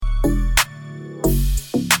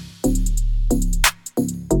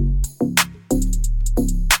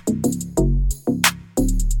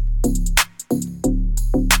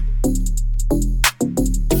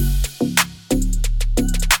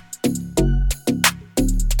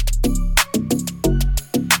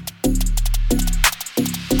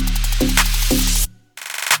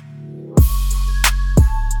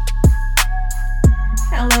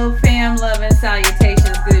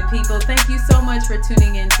for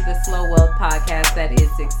tuning in to the Slow Wealth podcast that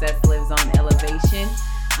is Success Lives on Elevation.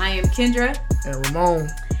 I am Kendra. And Ramon.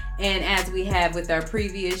 And as we have with our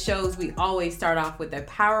previous shows, we always start off with a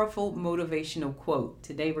powerful motivational quote.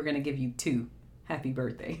 Today we're going to give you two. Happy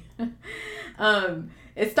birthday.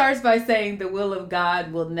 It starts by saying the will of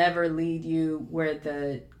God will never lead you where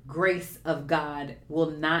the grace of God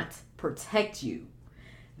will not protect you.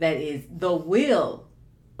 That is, the will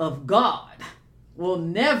of God will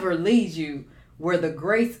never lead you where the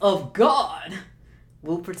grace of God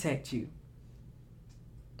will protect you.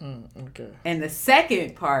 Okay. And the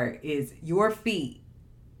second part is your feet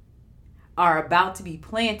are about to be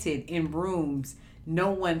planted in rooms no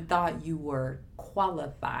one thought you were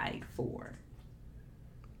qualified for.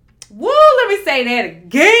 Woo! Let me say that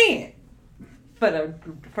again. For the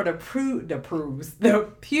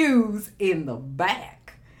pews in the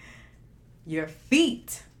back. Your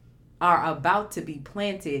feet are about to be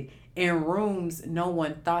planted in rooms no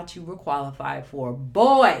one thought you were qualified for.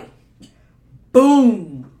 Boy,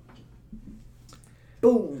 boom,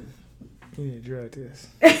 boom. You need to drug this.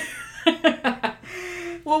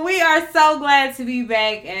 Well, we are so glad to be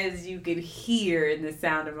back, as you can hear in the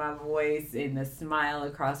sound of my voice and the smile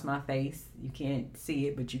across my face. You can't see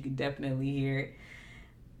it, but you can definitely hear it.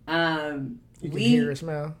 You can hear a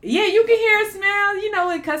smile? Yeah, you can hear a smile. You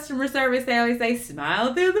know, in customer service, they always say,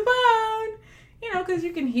 smile through the phone. You know, because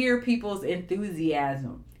you can hear people's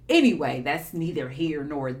enthusiasm. Anyway, that's neither here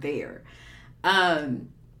nor there.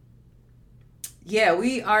 Yeah,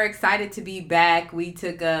 we are excited to be back. We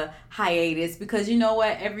took a hiatus because you know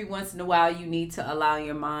what? Every once in a while, you need to allow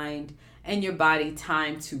your mind and your body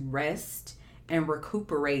time to rest and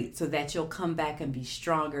recuperate so that you'll come back and be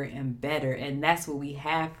stronger and better. And that's what we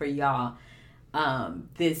have for y'all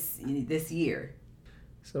this year.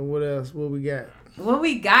 So what else? What we got? What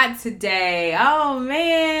we got today? Oh,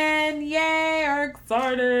 man. Yay, we're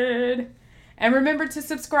excited. And remember to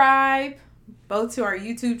subscribe both to our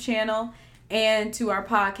YouTube channel and to our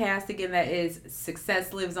podcast. Again, that is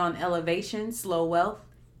Success Lives on Elevation, Slow Wealth,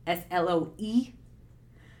 SLOE.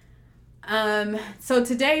 So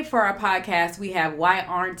today for our podcast, we have Why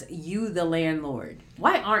Aren't You the Landlord?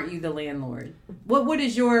 Why aren't you the landlord? What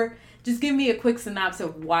is your, just give me a quick synopsis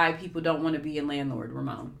of why people don't want to be a landlord,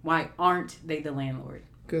 Ramon. Why aren't they the landlord?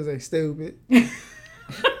 Because they stupid.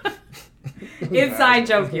 Inside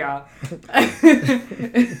joke, y'all.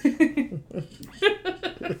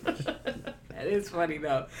 That is funny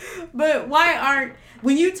though. But why aren't,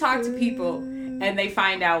 when you talk to people and they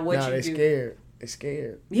find out what you do. Scared. They're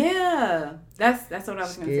scared. Yeah. That's what I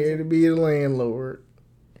was going to say. Scared to be a landlord.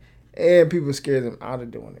 And people scare them out of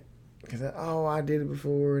doing it. Because, I did it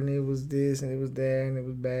before and it was this and it was that and it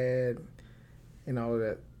was bad. And all of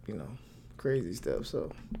that, crazy stuff.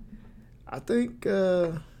 So, I think,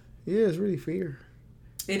 it's really fear.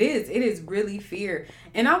 It is. It is really fear.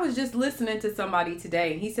 And I was just listening to somebody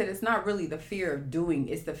today, and he said it's not really the fear of doing,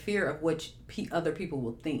 it's the fear of what other people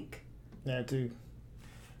will think. That too.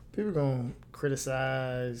 People going to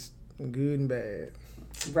criticize good and bad.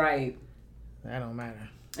 Right. That don't matter.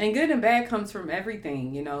 And good and bad comes from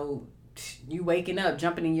everything. You waking up,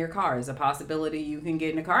 jumping in your car is a possibility you can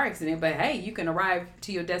get in a car accident, but hey, you can arrive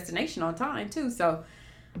to your destination on time too. So,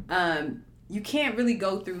 you can't really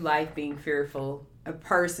go through life being fearful.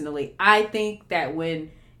 Personally, I think that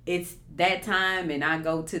when it's that time and I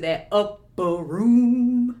go to that upper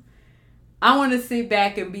room, I want to sit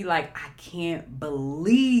back and be like, I can't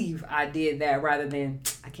believe I did that, rather than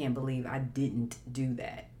I can't believe I didn't do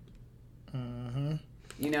that. Mm-hmm.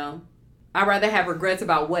 I'd rather have regrets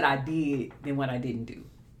about what I did than what I didn't do.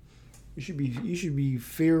 You should be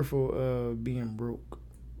fearful of being broke.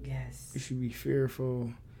 Yes. You should be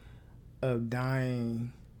fearful of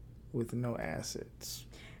dying with no assets.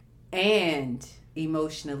 And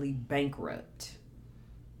emotionally bankrupt.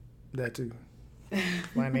 That too.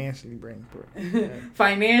 Financially bankrupt. Yeah.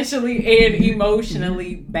 Financially and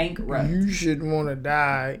emotionally bankrupt. You shouldn't want to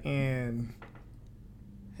die and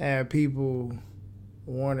have people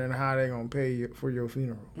wondering how they're going to pay you for your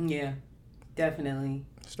funeral. Yeah, definitely.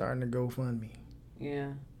 Starting to GoFundMe.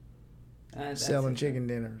 Yeah. Selling chicken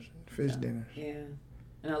dinners, fish dinners. Yeah.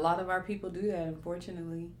 And a lot of our people do that,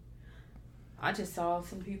 unfortunately. I just saw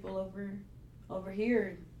some people over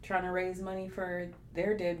here trying to raise money for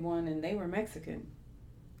their dead one, and they were Mexican.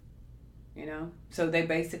 So they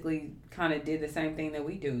basically kind of did the same thing that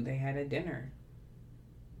we do. They had a dinner.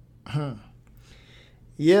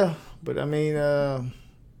 Yeah, but I mean,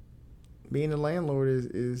 being a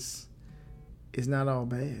landlord is not all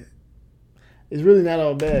bad. It's really not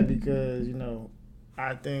all bad because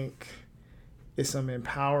I think it's some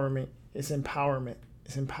empowerment. It's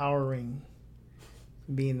empowering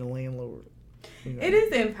being the landlord. You know, it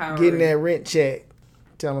is empowering. Getting that rent check,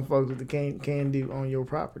 telling folks what they can do on your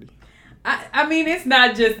property. I mean, it's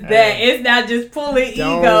not just that. It's not just pulling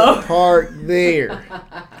Don't ego. park there.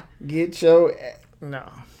 Get your no.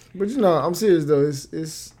 But I'm serious though.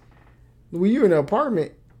 It's when you're in an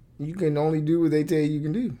apartment, you can only do what they tell you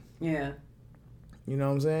can do. Yeah. You know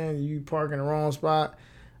what I'm saying? You park in the wrong spot,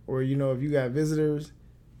 or if you got visitors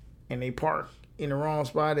and they park in the wrong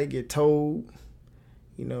spot, they get towed.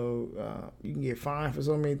 You can get fined for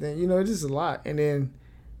so many things. It's just a lot. And then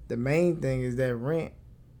the main thing is that rent.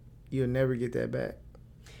 You'll never get that back.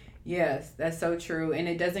 Yes, that's so true. And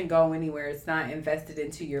it doesn't go anywhere. It's not invested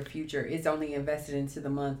into your future. It's only invested into the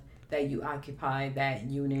month that you occupy that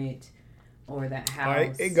unit or that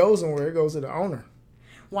house. It goes somewhere. It goes to the owner.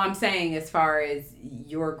 Well, I'm saying as far as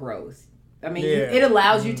your growth. I mean, it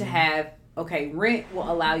allows you to have, rent will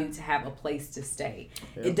allow you to have a place to stay.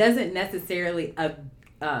 Yep. It doesn't necessarily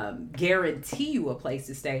guarantee you a place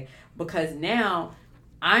to stay, because now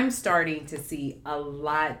I'm starting to see a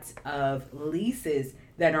lot of leases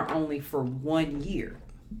that are only for 1 year.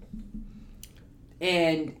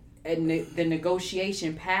 And the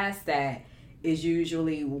negotiation past that is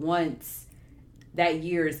usually once that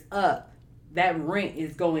year is up, that rent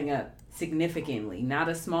is going up significantly. Not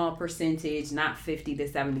a small percentage, not $50 to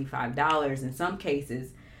 $75. In some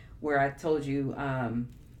cases, where I told you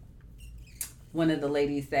one of the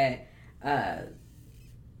ladies that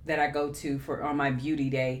I go to for on my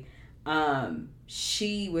beauty day,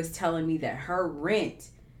 she was telling me that her rent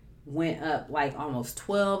went up like almost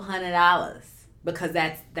 $1,200 because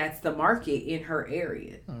that's the market in her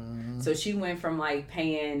area. Mm-hmm. So she went from like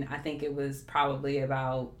paying, I think it was probably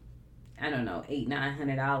about, I don't know,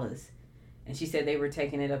 $800-900, and she said they were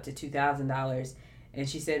taking it up to $2,000, and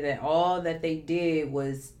she said that all that they did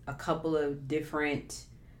was a couple of different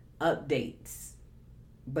updates,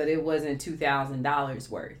 but it wasn't $2,000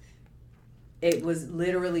 worth. It was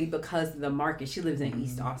literally because of the market. She lives in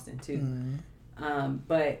East Austin too. Mm-hmm.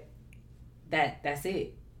 But that's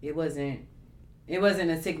it. It wasn't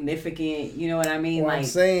a significant, you know what I mean? Well, like I'm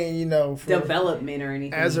saying, for development or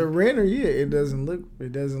anything. As a renter, it doesn't look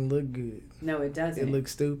good. No, it doesn't. It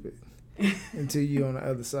looks stupid until you on the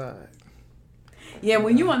other side. Yeah,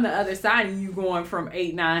 when you on the other side and you going from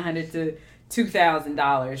 $800-900 to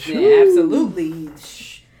 $2,000, then absolutely,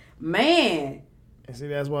 man. And see,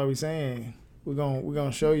 that's why we saying we're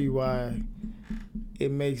gonna show you why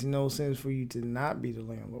it makes no sense for you to not be the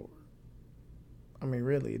landlord. I mean,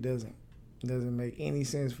 really, it doesn't. It doesn't make any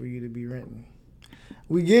sense for you to be renting.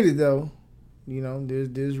 We get it though.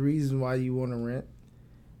 There's reasons why you want to rent,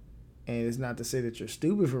 and it's not to say that you're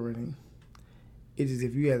stupid for renting. It is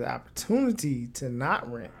if you have the opportunity to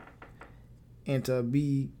not rent and to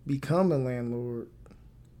become a landlord.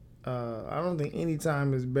 I don't think any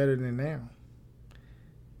time is better than now,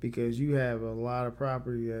 because you have a lot of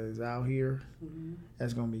property that is out here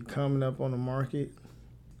that's going to be coming up on the market.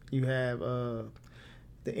 You have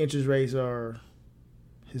the interest rates are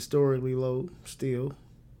historically low still.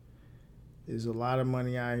 There's a lot of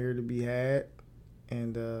money out here to be had,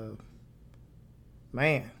 and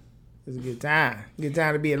man, it's a good time. Good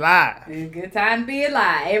time to be alive. It's a good time to be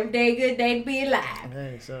alive. Every day, good day to be alive.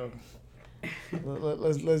 Okay, so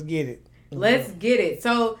let's get it. Let's get it.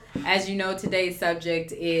 So, as you know, today's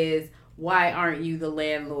subject is why aren't you the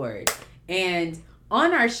landlord? And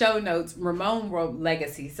on our show notes, Ramon wrote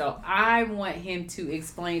legacy. So I want him to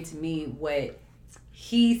explain to me what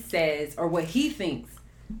he says or what he thinks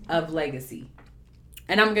of legacy.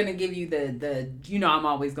 And I'm going to give you the I'm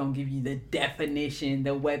always going to give you the definition,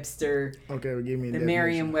 the Webster. Okay, well, give me the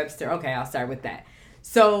Merriam-Webster. Okay, I'll start with that.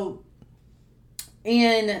 So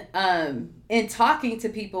in talking to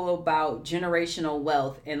people about generational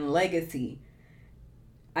wealth and legacy,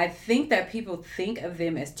 I think that people think of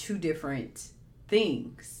them as two different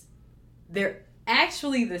things. They're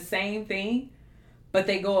actually the same thing, but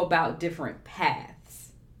they go about different paths.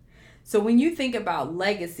 So when you think about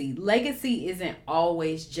legacy isn't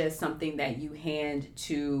always just something that you hand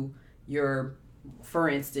to your, for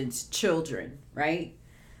instance, children, right?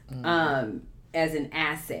 Mm-hmm. As an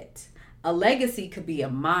asset. A legacy could be a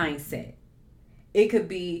mindset. It could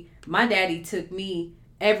be, my daddy took me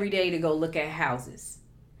every day to go look at houses.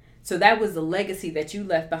 So that was the legacy that you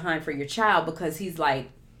left behind for your child, because he's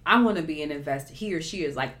like, I want to be an investor. He or she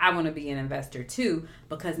is like, I want to be an investor too,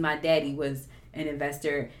 because my daddy was an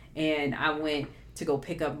investor, and I went to go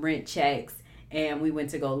pick up rent checks, and we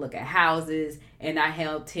went to go look at houses, and I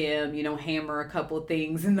helped him, hammer a couple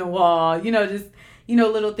things in the wall, just,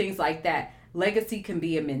 little things like that. Legacy can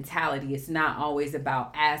be a mentality. It's not always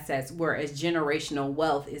about assets, whereas generational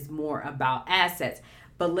wealth is more about assets.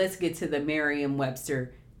 but let's get to the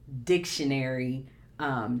Merriam-Webster dictionary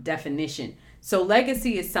definition. So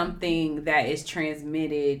legacy is something that is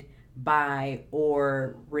transmitted by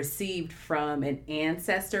or received from an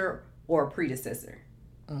ancestor or predecessor.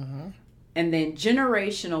 And then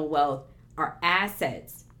generational wealth are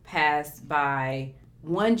assets passed by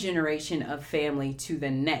one generation of family to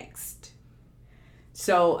the next.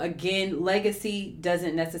 So again, legacy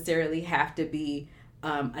doesn't necessarily have to be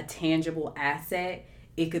a tangible asset.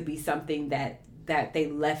 It could be something that they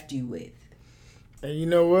left you with. And you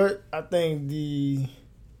know what? I think the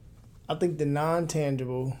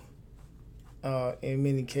non-tangible in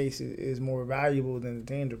many cases is more valuable than the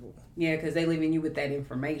tangible. Yeah, because they leaving you with that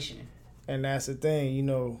information. And that's the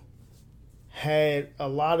thing, had a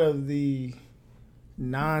lot of the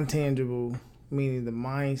non-tangible, meaning the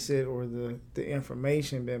mindset or the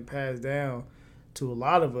information, been passed down to a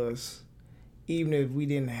lot of us, even if we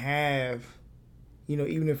didn't have,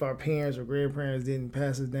 even if our parents or grandparents didn't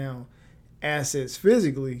pass us down assets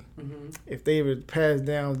physically, if they would pass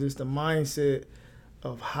down just the mindset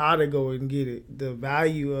of how to go and get it, the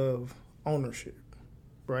value of ownership,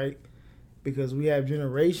 right? Because we have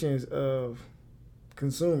generations of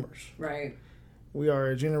consumers. Right. We are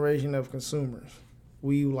a generation of consumers.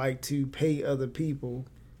 We like to pay other people.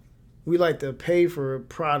 We like to pay for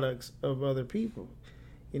products of other people.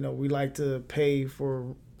 We like to pay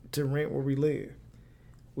to rent where we live.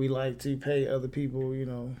 We like to pay other people,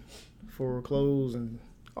 for clothes and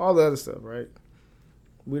all the other stuff, right?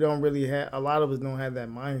 We don't really have, a lot of us don't have that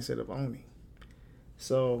mindset of owning.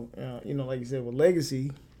 So, like you said, with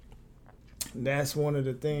legacy, that's one of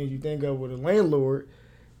the things you think of with a landlord,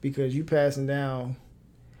 because you passing down,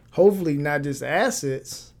 hopefully not just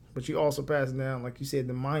assets, but you also passing down, like you said,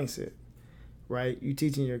 the mindset, right? You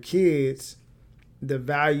teaching your kids the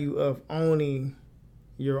value of owning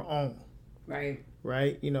your own. Right.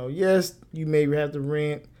 Right? Yes, you maybe have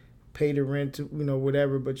to pay the rent to,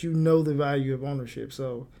 whatever, but the value of ownership.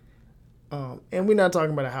 So, and we're not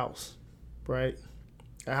talking about a house, right?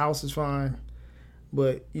 A house is fine,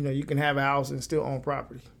 but, you can have a house and still own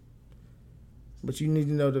property. But you need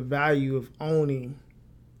to know the value of owning,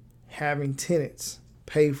 having tenants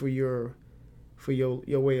pay for your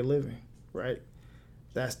way of living, right?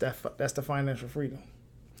 That's the financial freedom.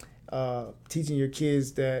 Teaching your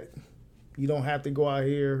kids that you don't have to go out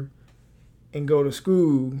here and go to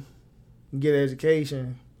school, get an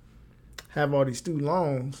education, have all these student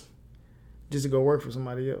loans just to go work for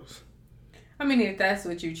somebody else. I mean, if that's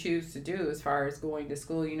what you choose to do as far as going to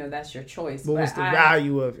school, that's your choice. But what's the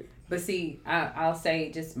value of it? But see, I'll say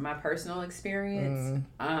just my personal experience.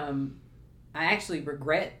 I actually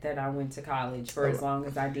regret that I went to college for as long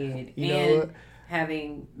as I did. You know what?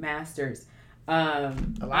 Having masters. A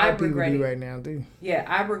lot of people do right now, too. Yeah,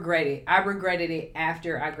 I regret it. I regretted it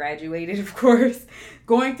after I graduated, of course.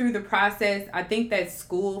 Going through the process, I think that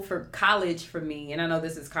college for me, and I know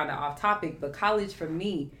this is kind of off topic, but college for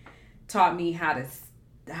me taught me how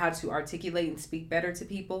to articulate and speak better to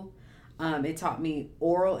people. It taught me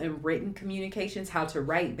oral and written communications, how to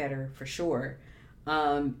write better for sure,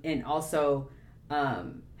 and also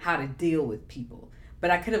how to deal with people. But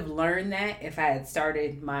I could have learned that if I had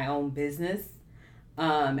started my own business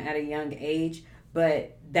at a young age.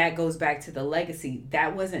 But that goes back to the legacy.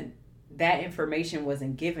 That information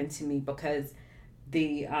wasn't given to me because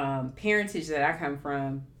the parentage that I come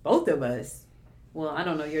from, both of us. Well, I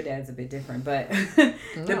don't know, your dad's a bit different, but the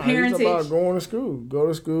parentage. It's about going to school. Go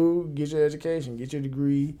to school, get your education, get your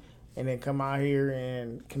degree, and then come out here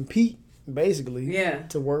and compete, basically,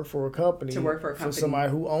 to work for a company. For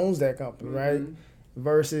somebody who owns that company, right?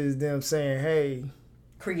 Versus them saying, hey,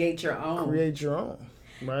 create your own,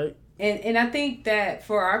 right? And I think that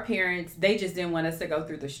for our parents, they just didn't want us to go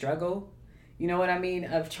through the struggle, you know what I mean,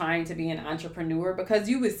 of trying to be an entrepreneur, because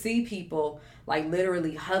you would see people like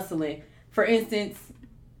literally hustling. For instance,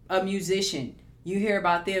 a musician, you hear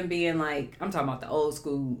about them being like, I'm talking about the old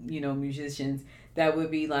school, musicians that would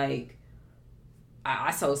be like,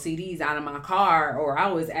 I sold CDs out of my car, or I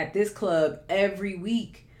was at this club every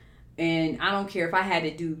week. And I don't care if I had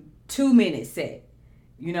to do 2-minute set.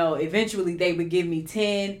 Eventually they would give me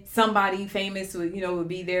 10. Somebody famous would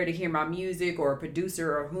be there to hear my music, or a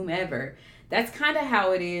producer or whomever. That's kind of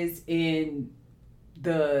how it is in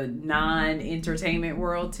the non-entertainment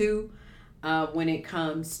world too. When it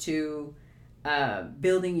comes to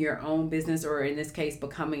building your own business, or in this case,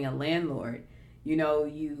 becoming a landlord,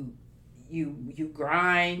 you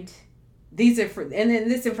grind. And then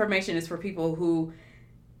this information is for people who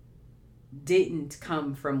didn't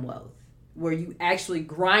come from wealth, where you actually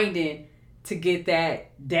grinding to get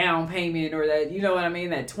that down payment, or that,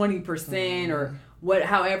 that 20%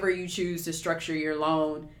 however you choose to structure your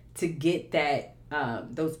loan to get that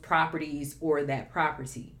those properties or that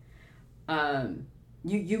property.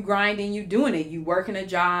 You grinding, you doing it, you working a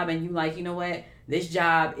job, and you like, you know what, this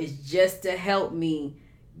job is just to help me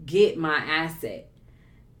get my asset.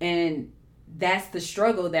 And that's the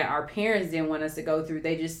struggle that our parents didn't want us to go through.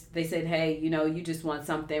 They said, hey, you know, you just want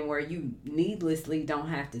something where you needlessly don't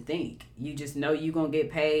have to think. You just know you're going to get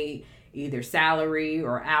paid either salary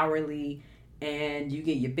or hourly, and you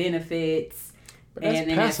get your benefits. And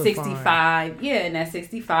then at 65, and at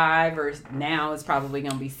 65, or now it's probably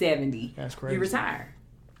going to be 70. That's crazy. You retire.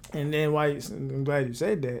 And then I'm glad you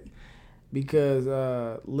said that, because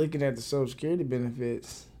looking at the Social Security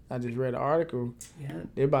benefits, I just read an article. Yeah.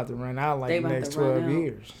 They're about to run out like the next 12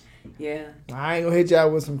 years. Yeah. I ain't gonna hit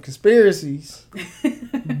y'all with some conspiracies,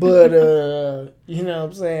 but you know what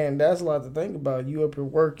I'm saying? That's a lot to think about. You up here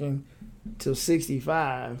working till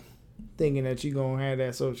 65, thinking that you're gonna have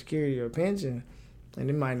that Social Security or pension, and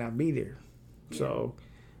it might not be there. Yeah. So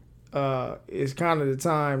it's kind of the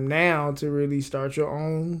time now to really start your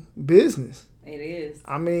own business. It is.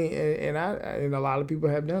 I mean, and a lot of people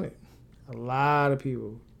have done it. A lot of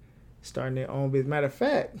people starting their own business. Matter of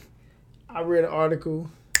fact, I read an article,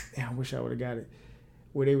 I wish I would have got it,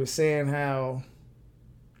 where they were saying how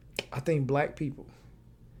I think black people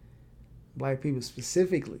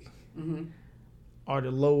specifically, are the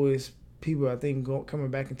lowest people, I think, coming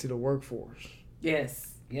back into the workforce.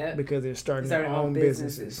 Yes. Yeah. Because they're starting their own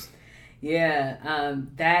businesses. Yeah.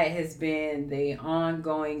 That has been the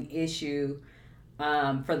ongoing issue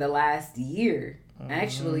for the last year,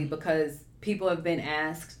 actually, because people have been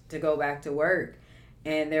asked to go back to work,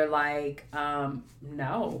 and they're like,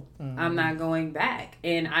 no, I'm not going back,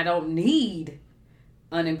 and I don't need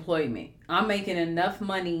unemployment. I'm making enough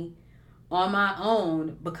money on my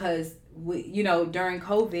own, because during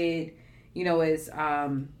COVID, as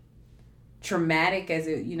traumatic as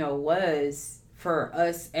it was for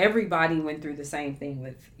us, everybody went through the same thing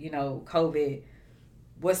with COVID.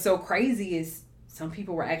 What's so crazy is some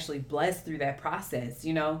people were actually blessed through that process.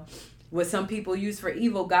 What some people use for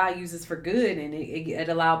evil, God uses for good, and it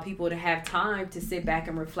allowed people to have time to sit back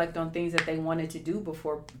and reflect on things that they wanted to do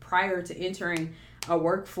prior to entering a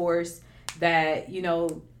workforce that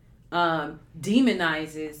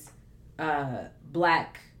demonizes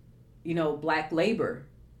black labor,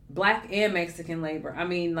 black and Mexican labor. I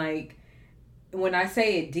mean, like, when I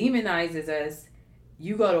say it demonizes us,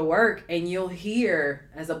 you go to work and you'll hear,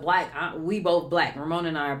 as a black, we both black, Ramona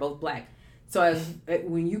and I are both black. So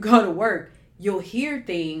when you go to work, you'll hear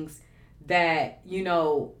things that,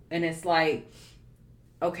 and it's like,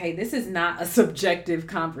 okay, this is not a subjective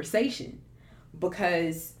conversation,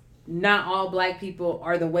 because not all black people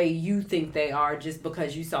are the way you think they are just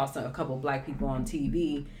because you saw a couple black people on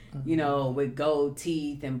TV, with gold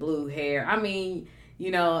teeth and blue hair. I mean,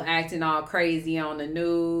 acting all crazy on the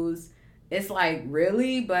news. It's like,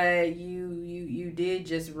 really? But you did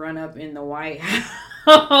just run up in the White House.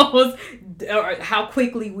 How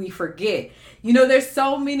quickly we forget. There's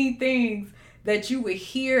so many things that you would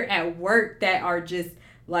hear at work that are just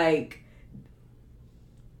like,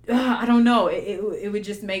 I don't know. It would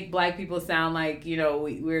just make black people sound like,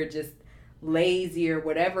 we're just lazy or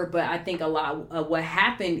whatever. But I think a lot of what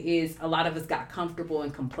happened is a lot of us got comfortable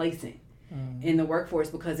and complacent in the workforce,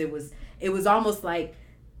 because it was almost like,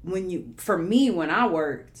 when I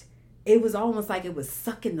worked, it was almost like it was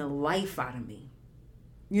sucking the life out of me.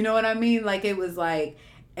 You know what I mean? Like, it was like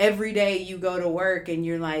every day you go to work and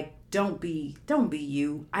you're like, don't be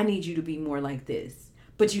you. I need you to be more like this,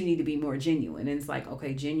 but you need to be more genuine. And it's like,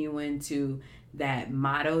 okay, genuine to that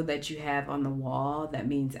motto that you have on the wall that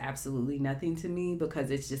means absolutely nothing to me, because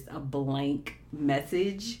it's just a blank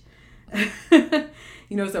message.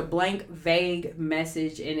 It's a blank, vague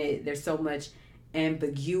message, and there's so much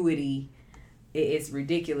ambiguity. It's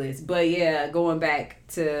ridiculous. But yeah, going back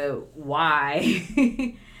to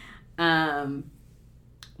why aren't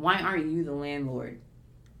you the landlord?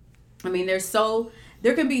 I mean, there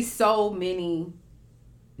can be so many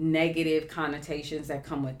negative connotations that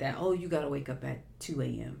come with that. Oh, you gotta wake up at 2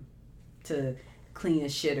 a.m. to clean a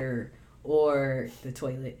shitter or the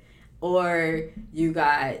toilet, or you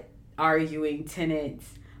got arguing tenants.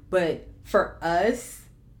 But for us,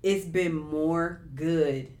 it's been more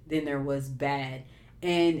good than there was bad.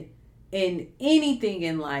 And in anything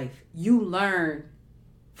in life, you learn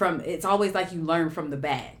it's always like you learn from the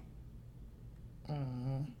bad.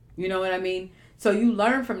 You know what I mean? So you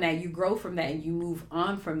learn from that, you grow from that, and you move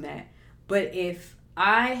on from that. But if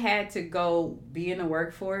I had to go be in the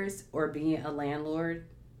workforce or be a landlord,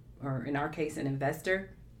 or in our case, an investor,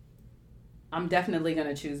 I'm definitely going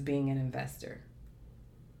to choose being an investor.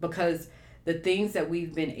 because the things that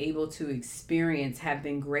we've been able to experience have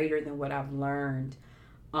been greater than what I've learned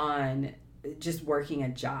on just working a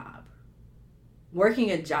job.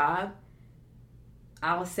 Working a job,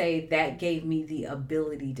 I'll say that gave me the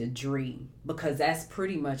ability to dream, because that's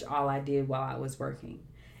pretty much all I did while I was working,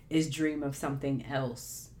 is dream of something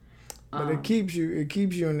else. But it keeps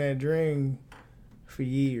you in that dream for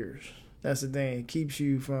years. That's the thing. It keeps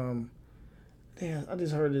you from. Damn, I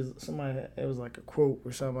just heard this. Somebody. It was like a quote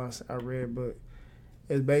or something I read, but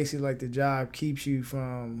it's basically like the job keeps you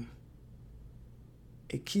from.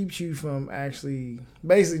 It keeps you from actually,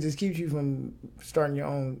 basically, just keeps you from starting your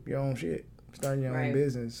own shit, starting your own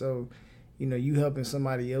business. So, you helping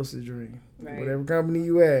somebody else's dream. Right. Whatever company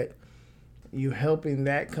you at, you helping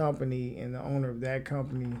that company and the owner of that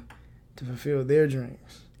company to fulfill their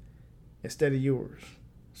dreams instead of yours.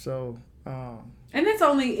 So, and it's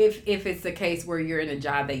only if it's the case where you're in a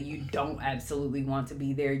job that you don't absolutely want to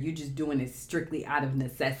be there. You're just doing it strictly out of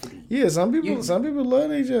necessity. Yeah, some people love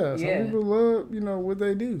their job. Some people love what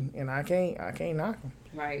they do, and I can't knock them.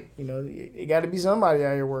 Right. It got to be somebody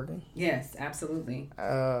out here working. Yes, absolutely.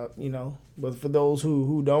 But for those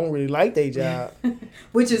who don't really like their job,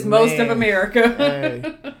 which is most of America,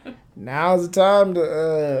 hey, now's the time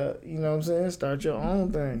to start your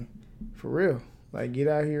own thing, for real. Like, get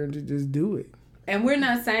out here and just do it. And we're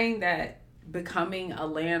not saying that becoming a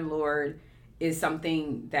landlord is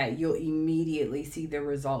something that you'll immediately see the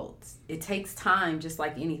results. It takes time, just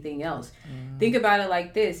like anything else. Mm. Think about it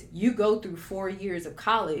like this. You go through 4 years of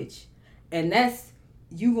college, and that's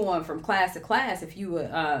you going from class to class. If you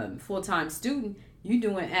a full-time student, you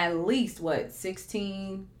doing at least,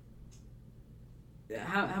 16?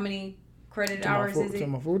 How many credit hours is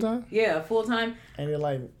it? Full-time? Yeah, full-time. And it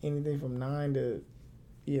like anything from 9 to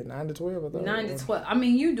 12. I thought 9 to 12. I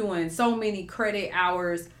mean, you doing so many credit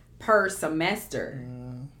hours per semester.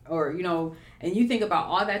 Mm. Or, and you think about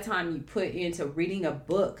all that time you put into reading a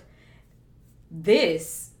book.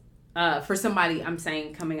 This, for somebody, I'm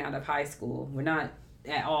saying coming out of high school, we're not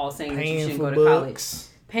at all saying that you shouldn't go to college.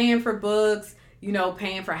 Paying for books,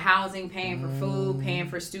 paying for housing, paying for food, paying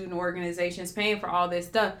for student organizations, paying for all this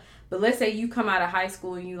stuff. But let's say you come out of high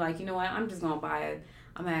school and you like, you know what, I'm just going to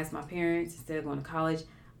I'm going to ask my parents, instead of going to college,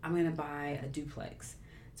 I'm going to buy a duplex.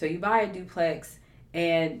 So you buy a duplex,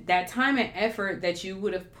 and that time and effort that you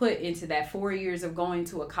would have put into that 4 years of going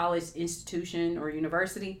to a college institution or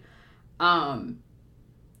university,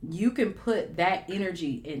 you can put that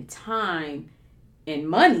energy and time and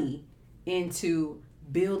money into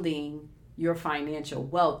building your financial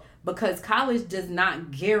wealth, because college does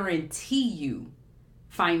not guarantee you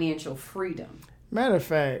financial freedom. Matter of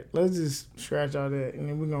fact, let's just scratch all that, and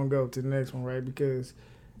then we're going to go to the next one, right? Because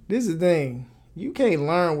this is the thing. You can't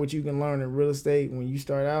learn what you can learn in real estate when you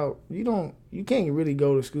start out. You can't really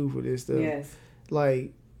go to school for this stuff. Yes.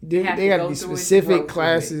 Like, they got to be specific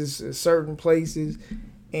classes at certain places,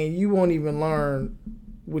 and you won't even learn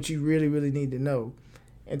what you really, really need to know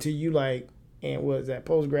until you, like, and what is that,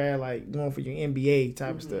 post-grad, like, going for your MBA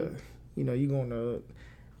type of stuff. You're going to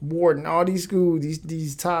Wharton, all these schools,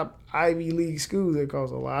 these top Ivy League schools that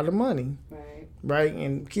cost a lot of money. Right?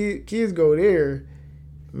 And kids go there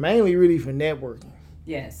mainly really for networking.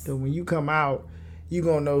 Yes. So when you come out, you're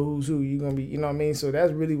going to know who's who. You're going to be, you know what I mean? So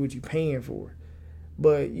that's really what you're paying for.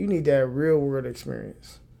 But you need that real world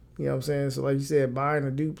experience. You know what I'm saying? So like you said, buying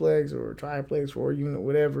a duplex or a triplex or a unit,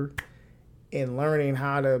 whatever, and learning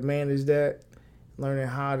how to manage that, learning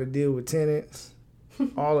how to deal with tenants,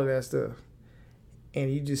 all of that stuff. And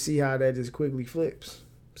you just see how that just quickly flips.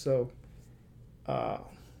 So,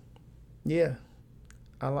 yeah,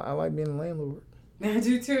 I like being a landlord. I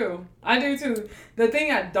do too. The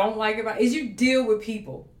thing I don't like about it is you deal with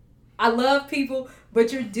people. I love people,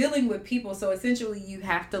 but you're dealing with people. So essentially you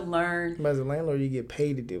have to learn. But as a landlord, you get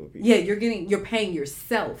paid to deal with people. Yeah, you're paying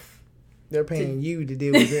yourself. They're paying you to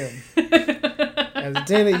deal with them. As a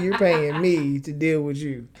tenant, you're paying me to deal with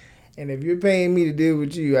you. And if you're paying me to deal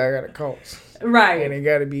with you, I got a cost. Right. And it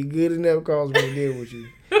got to be good enough cost for me to deal with you.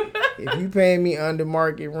 If you paying me under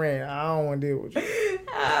market rent, I don't want to deal with you.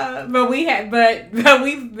 But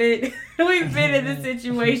we've been in the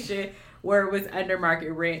situation where it was under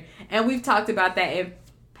market rent, and we've talked about that in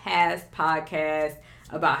past podcasts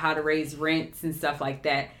about how to raise rents and stuff like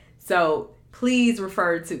that. So please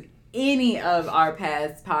refer to any of our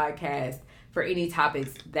past podcasts for any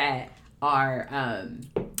topics that are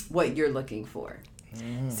what you're looking for.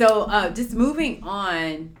 Mm. So just moving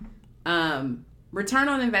on, return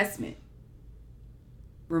on investment.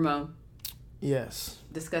 Ramon. Yes.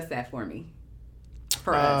 Discuss that for me.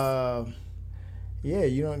 For us. Yeah,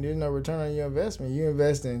 there's no return on your investment. You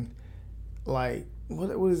invest in like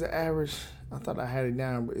what is the average? I thought I had it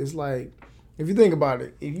down, but it's like, if you think about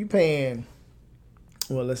it, if you paying,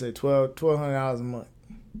 well, let's say $1,200 a month,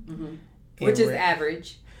 mm-hmm. Which is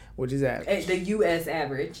average. Which is average. The U.S.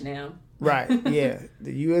 average now. Right. Yeah,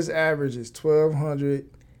 the U.S. average is $1,200,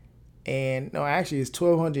 and no, actually, it's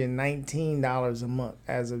 $1,219 a month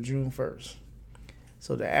as of June 1st.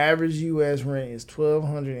 So the average U.S. rent is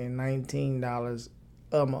 $1,219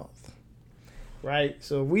 a month. Right.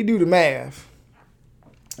 So if we do the math.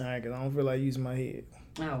 All right, because I don't feel like using my head.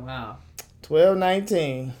 Oh, wow.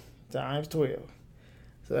 1219 times 12.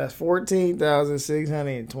 So that's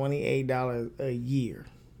 $14,628 a year.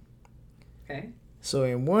 Okay. So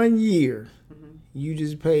in 1 year, you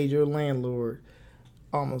just paid your landlord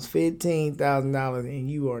almost $15,000 and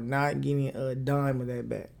you are not getting a dime of that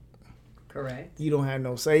back. Correct. You don't have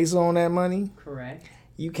no say-so on that money. Correct.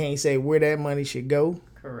 You can't say where that money should go.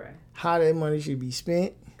 Correct. How that money should be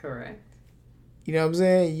spent. Correct. You know what I'm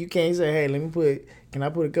saying? You can't say, hey, can I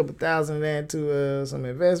put a couple thousand of that into some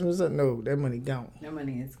investments? No, that money gone. That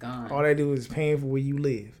money is gone. All they do is paying for where you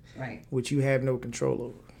live. Right. Which you have no control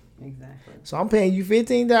over. Exactly. So I'm paying you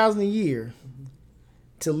 $15,000 a year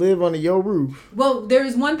to live under your roof. Well, there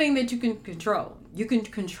is one thing that you can control. You can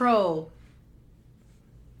control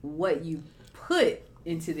what you put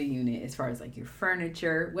into the unit as far as like your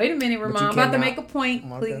furniture. Wait a minute, Ramon. I'm about to make a point,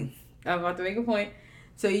 please. Okay. I'm about to make a point.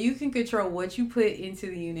 So you can control what you put into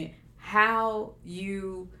the unit, how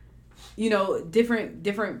the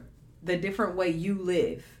different way you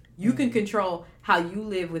live. You can control how you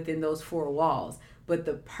live within those four walls, but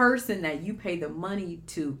the person that you pay the money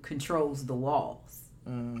to controls the walls.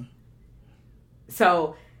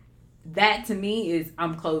 So that to me is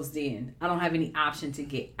I'm closed in. I don't have any option to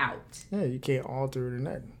get out. Yeah, you can't alter it or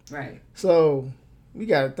nothing. Right. So we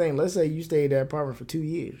got to think. Let's say you stayed at that apartment for 2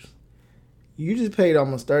 years. You just paid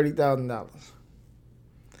almost $30,000.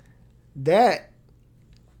 That,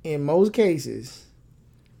 in most cases,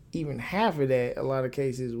 even half of that, a lot of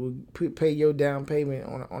cases, will pay your down payment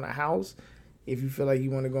on a house if you feel like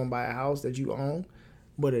you want to go and buy a house that you own.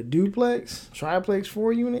 But a duplex, triplex,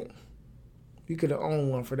 4-unit, you could have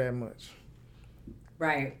owned one for that much.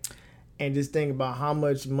 Right. And just think about how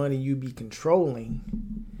much money you be controlling.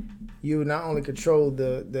 You would not only control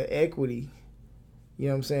the equity, you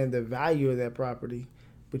know what I'm saying, the value of that property,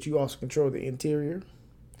 but you also control the interior,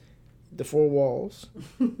 the four walls,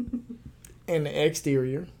 and the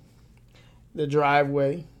exterior, the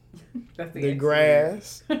driveway, the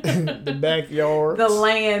grass, the backyard, the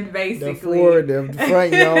land, basically, the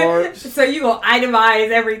front yard. So you gonna itemize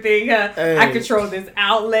everything? Hey, I control this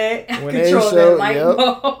outlet. I control that light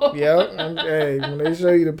bulb. Yep. Hey, when they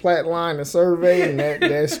show you the plat line, the survey, and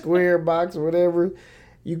that square box or whatever,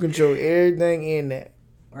 you control everything in that.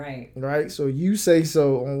 Right. Right. So you say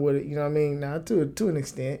so on what you know what I mean. Now to an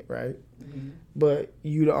extent, right? Mm-hmm. But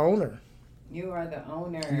you the owner. You are the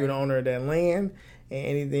owner. You're the owner of that land and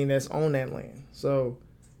anything that's on that land. So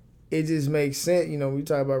it just makes sense. You know, we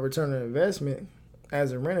talk about return on investment.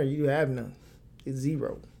 As a renter, you have none. It's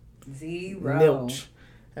zero. Nilch.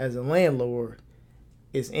 As a landlord,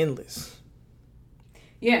 it's endless.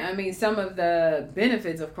 Yeah, I mean, some of the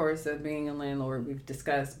benefits, of course, of being a landlord we've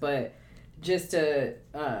discussed, but just to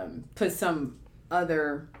put some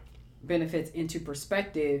other benefits into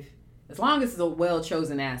perspective, as long as it's a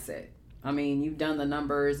well-chosen asset. I mean, you've done the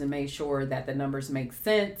numbers and made sure that the numbers make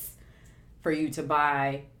sense for you to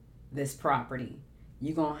buy this property.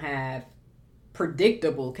 You're going to have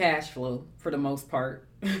predictable cash flow for the most part.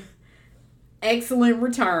 Excellent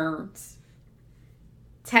returns,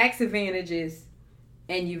 tax advantages,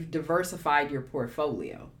 and you've diversified your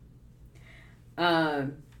portfolio.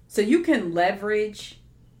 So you can leverage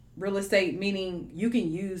real estate, meaning you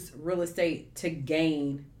can use real estate to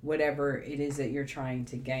gain whatever it is that you're trying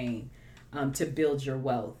to gain, to build your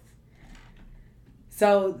wealth.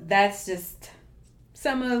 So that's just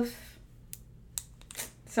some of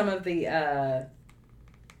the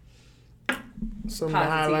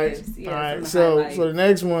highlights. Yeah, all right, so the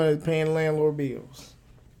next one is paying landlord bills.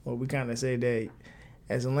 Well, we kind of say that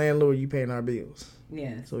as a landlord, you paying our bills.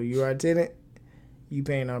 Yeah. So you're our tenant, you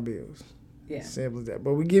paying our bills. Yeah. Simple as that.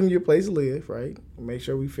 But we giving you a place to live, right? Make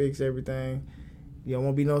sure we fix everything. You don't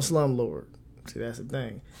want to be no slumlord. See, that's the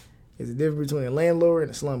thing. There's a difference between a landlord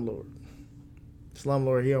and a slumlord.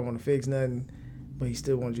 Slumlord, he don't want to fix nothing, but he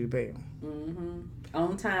still wants you to pay him. Mm-hmm.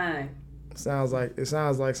 On time. It sounds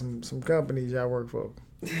like some companies y'all work for.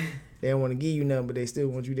 They don't want to give you nothing, but they still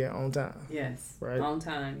want you there on time. Yes. Right? On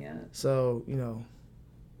time, yeah. So,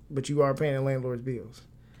 but you are paying the landlord's bills.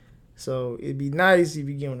 So it'd be nice if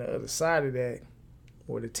you get on the other side of that,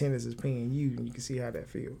 where the tenants is paying you, and you can see how that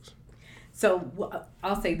feels. So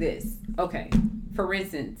I'll say this. Okay. For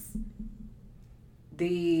instance,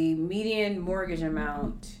 the median mortgage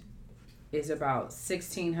amount is about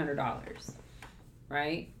 $1,600,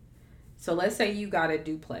 right? So let's say you got a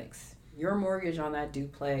duplex. Your mortgage on that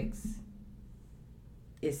duplex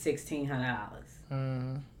is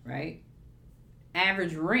 $1,600, right?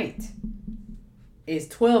 Average rent is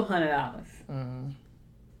 $1,200.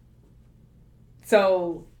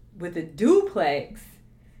 So with a duplex,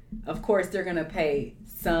 of course, they're going to pay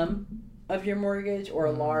some of your mortgage or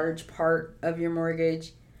a large part of your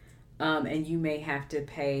mortgage. And you may have to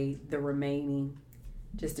pay the remaining,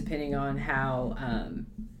 just depending on how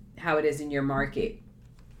it is in your market.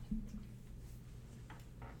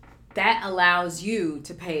 That allows you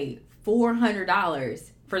to pay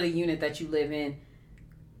 $400 for the unit that you live in,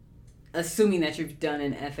 assuming that you've done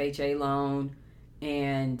an FHA loan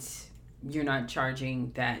and you're not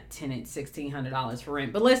charging that tenant $1,600 for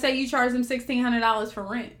rent. But let's say you charge them $1,600 for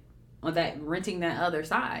rent on that, renting that other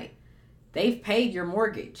side. They've paid your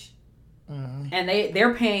mortgage. And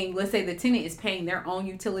they're paying, let's say the tenant is paying their own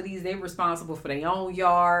utilities. They're responsible for their own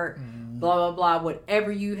yard, blah, blah, blah,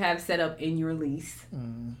 whatever you have set up in your lease.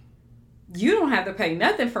 You don't have to pay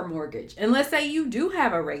nothing for mortgage. And let's say you do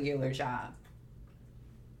have a regular job.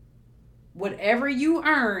 Whatever you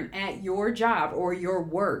earn at your job or your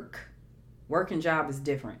work and job is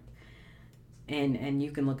different. And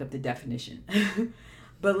you can look up the definition.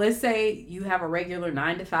 But let's say you have a regular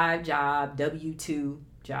 9-to-5 job, W-2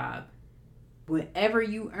 job. Whatever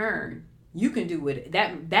you earn, you can do with it.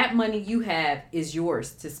 That money you have is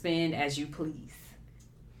yours to spend as you please.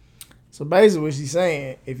 So basically what she's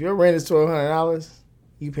saying, if your rent is $1,200,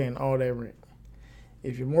 you paying all that rent.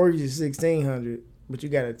 If your mortgage is $1,600, but you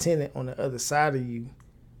got a tenant on the other side of you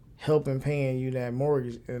helping paying you that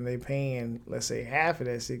mortgage, and they paying, let's say, half of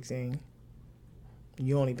that $1,600,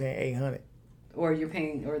 you only paying $800. Or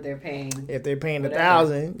they're paying. If they're paying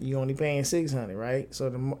 $1,000, you only paying $600, right? So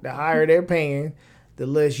the higher they're paying, the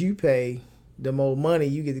less you pay, the more money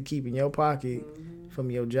you get to keep in your pocket from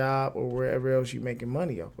your job or wherever else you're making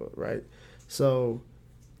money off of, right? So,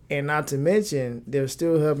 and not to mention, they're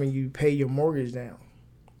still helping you pay your mortgage down.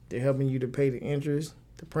 They're helping you to pay the interest,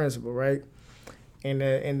 the principal, right? And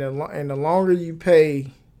the longer you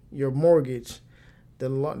pay your mortgage, the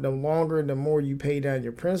more you pay down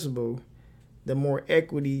your principal, the more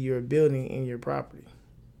equity you're building in your property.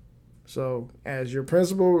 So as your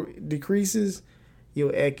principal decreases,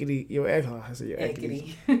 your equity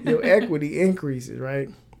increases, right?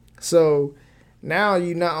 So now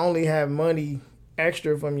you not only have money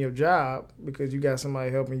extra from your job because you got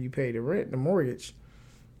somebody helping you pay the rent, the mortgage,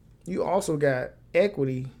 you also got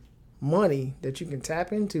equity money that you can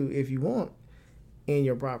tap into if you want in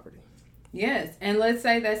your property. Yes, and let's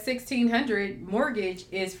say that $1,600 mortgage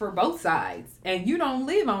is for both sides, and you don't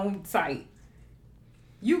live on site.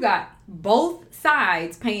 You got both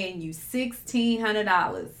sides paying you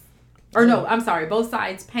 $1,600. Or no, I'm sorry, both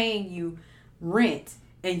sides paying you rent,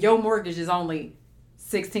 and your mortgage is only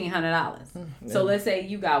 $1,600. So let's say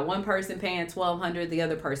you got one person paying $1,200, the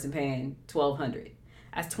other person paying $1,200.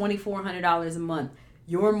 That's $2,400 a month.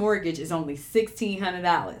 Your mortgage is only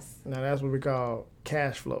 $1,600. Now that's what we call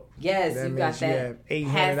cash flow. Yes, that you got that you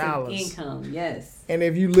have $800 income. Yes. And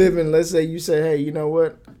if you live in, let's say you say, hey, you know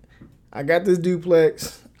what? I got this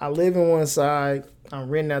duplex. I live in one side. I'm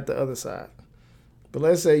renting out the other side. But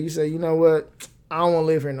let's say you say, you know what? I don't want to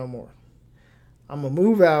live here no more. I'm going to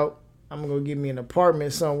move out. I'm going to go get me an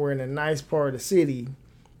apartment somewhere in a nice part of the city,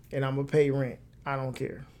 and I'm going to pay rent. I don't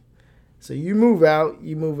care. So you move out,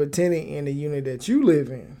 you move a tenant in the unit that you live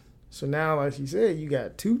in. So now, like she said, you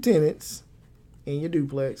got two tenants in your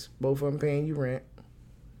duplex, both of them paying you rent.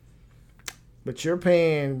 But you're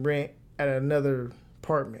paying rent at another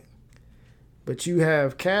apartment. But you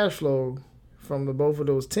have cash flow from both of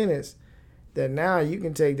those tenants that now you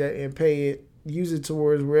can take that and pay it, use it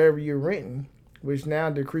towards wherever you're renting, which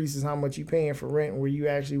now decreases how much you're paying for rent where you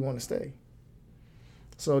actually want to stay.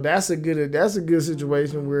 So that's a good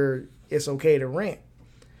situation where it's okay to rent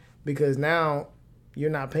because now you're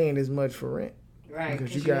not paying as much for rent. Right,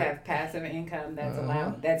 because you have passive income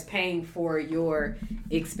that's paying for your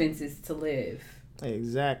expenses to live.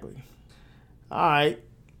 Exactly. All right.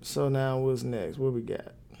 So now what's next? What we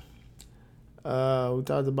got? We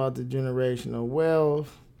talked about the generational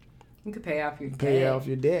wealth. You could pay off your debt. Pay off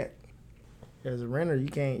your debt. As a renter, you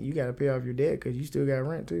got to pay off your debt because you still got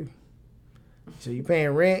rent too. So you're paying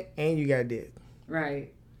rent and you got debt.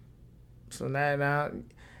 Right. So now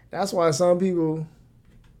that's why some people,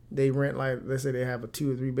 they rent, like, let's say they have a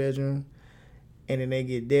 2 or 3 bedroom and then they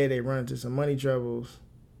get debt, they run into some money troubles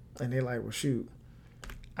and they're like, well, shoot,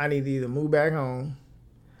 I need to either move back home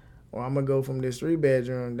or I'm going to go from this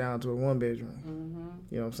 3-bedroom down to a 1-bedroom. Mm-hmm.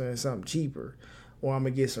 You know what I'm saying? Something cheaper. Or I'm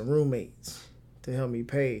going to get some roommates to help me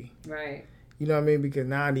pay. Right. You know what I mean? Because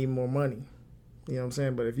now I need more money. You know what I'm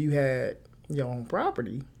saying? But if you had your own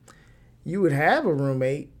property, you would have a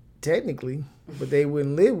roommate, technically, but they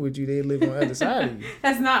wouldn't live with you. They'd live on the other side of you.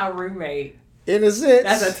 That's not a roommate. In a sense.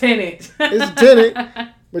 That's a tenant. It's a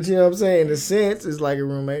tenant. But you know what I'm saying? In a sense, it's like a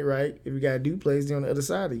roommate, right? If you got a duplex, they're on the other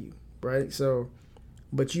side of you, right? So,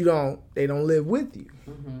 but they don't live with you.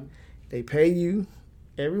 Mm-hmm. They pay you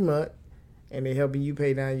every month, and they're helping you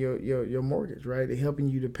pay down your mortgage, right? They're helping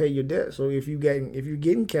you to pay your debt. So if you're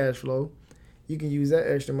getting cash flow, you can use that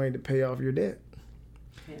extra money to pay off your debt.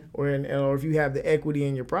 Yeah. Or if you have the equity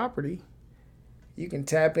in your property, you can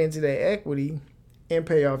tap into that equity and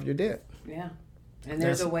pay off your debt. Yeah. And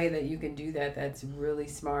there's a way that you can do that that's really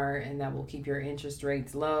smart and that will keep your interest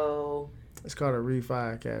rates low. It's called a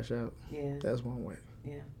refi cash out. Yeah. That's one way.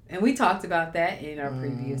 Yeah. And we talked about that in our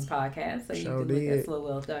previous podcast. So you can look at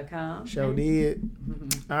slowwealth.com. Sure did.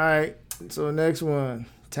 Mm-hmm. All right. So next one,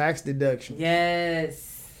 tax deduction.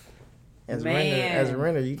 Yes. As a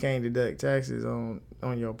renter, you can't deduct taxes on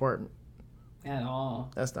your apartment. At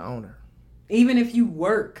all. That's the owner. Even if you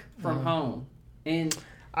work from home. And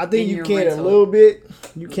I think you can a little bit.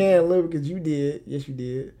 You can a little because you did. Yes, you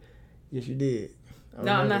did. Yes, you did.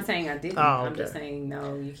 No, I'm not saying I didn't. Oh, okay. I'm just saying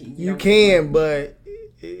no. You can, but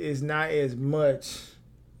it's not as much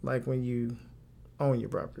like when you own your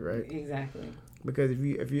property, right? Exactly. Because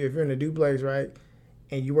if you're in a duplex, right,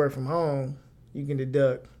 and you work from home, you can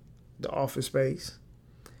deduct the office space,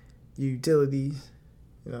 your utilities,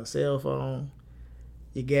 cell phone,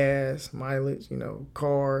 your gas, mileage,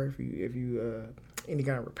 car, if you any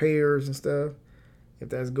kind of repairs and stuff. If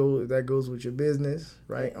that goes with your business,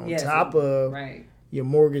 right? On top of your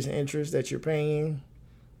mortgage interest that you're paying.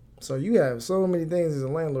 So you have so many things as a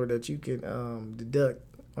landlord that you can deduct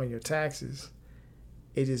on your taxes.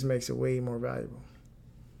 It just makes it way more valuable.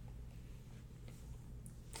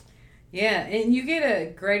 Yeah, and you get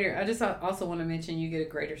a greater, I just also want to mention, you get a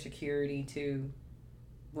greater security too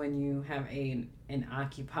when you have an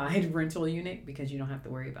occupied rental unit, because you don't have to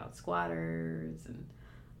worry about squatters and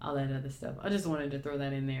all that other stuff. I just wanted to throw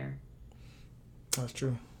that in there. That's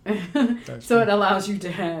true. So it allows you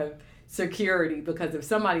to have security, because if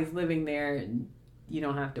somebody's living there, you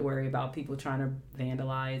don't have to worry about people trying to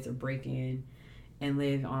vandalize or break in and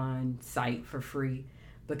live on site for free.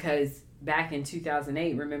 Because back in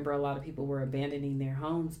 2008, remember, a lot of people were abandoning their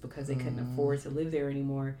homes because they couldn't afford to live there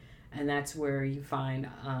anymore. And that's where you find,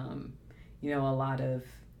 a lot of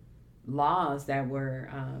laws that were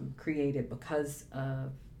created because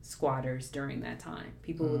of squatters during that time.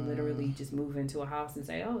 People would literally just move into a house and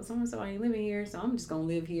say, oh, so-and-so ain't living here, so I'm just going to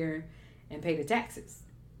live here and pay the taxes,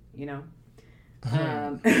 They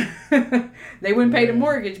wouldn't pay the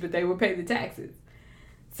mortgage, but they would pay the taxes.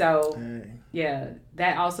 So, yeah,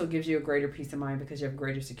 that also gives you a greater peace of mind because you have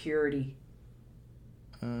greater security.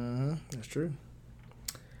 That's true.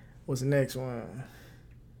 What's the next one?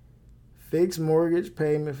 Fixed mortgage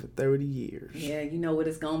payment for 30 years. Yeah, you know what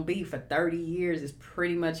it's going to be for 30 years. It's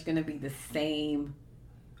pretty much going to be the same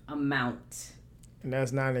amount. And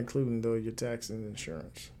that's not including, though, your tax and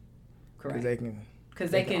insurance. Correct.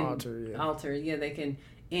 Because they can alter. Yeah, they can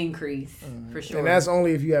increase for sure. And that's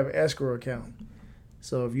only if you have an escrow account.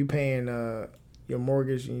 So if you're paying your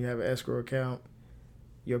mortgage and you have an escrow account,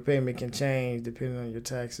 your payment can change depending on your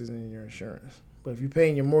taxes and your insurance. But if you're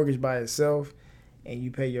paying your mortgage by itself and you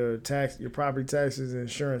pay your property taxes and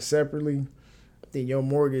insurance separately, then your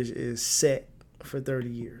mortgage is set for 30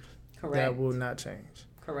 years. Correct. That will not change.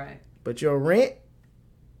 Correct. But your rent,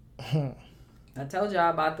 I told y'all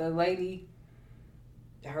about the lady.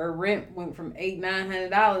 Her rent went from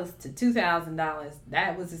 $800-900 to $2,000.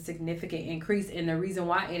 That was a significant increase, and the reason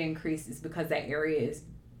why it increased is because that area is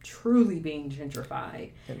truly being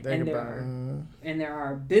gentrified, and there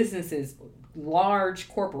are businesses, large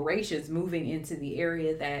corporations moving into the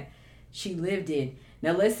area that she lived in.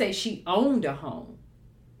 Now, let's say she owned a home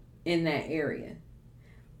in that area,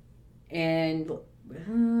 and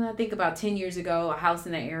I think about 10 years ago, a house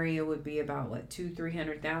in that area would be about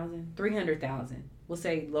 $300,000. We'll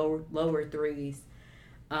say lower threes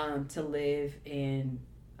to live in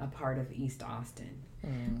a part of East Austin.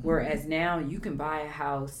 Whereas now you can buy a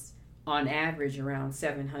house on average around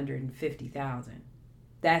 $750,000.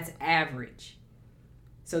 That's average.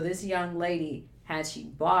 So this young lady, had she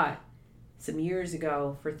bought some years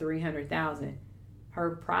ago for $300,000,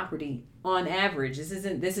 her property on average, this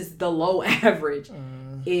is the low average,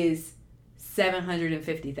 is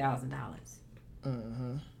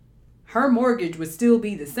 $750,000. her mortgage would still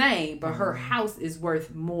be the same, but her house is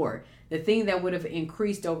worth more. The thing that would have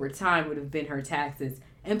increased over time would have been her taxes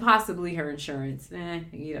and possibly her insurance.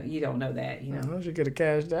 You don't know that. She could have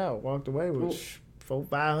cashed out, walked away with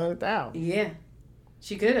 $400,000-$500,000. Yeah,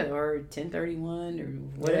 she could have, or 1031 or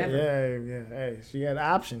whatever. Yeah. Hey, she had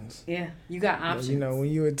options. Yeah, you got options. When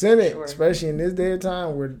you a tenant, especially in this day of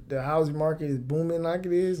time where the housing market is booming like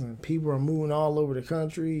it is, and people are moving all over the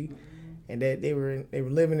country. And that they were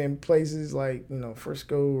living in places like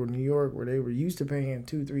Frisco or New York where they were used to paying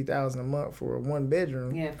 $2,000-$3,000 a month for a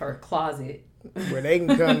 1-bedroom. Yeah, for a closet. Where they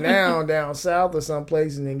can come down south or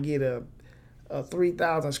someplace and then get a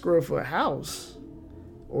 3,000 square foot house,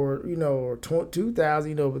 or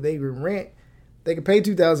 2,000. But they can rent. They can pay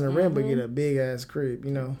 $2,000 in rent, but get a big ass crib.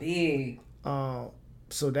 Big.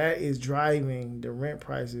 So that is driving the rent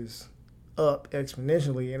prices up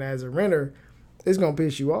exponentially, and as a renter, it's gonna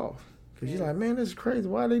piss you off. Because you're like, man, this is crazy.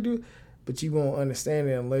 Why they do? But you won't understand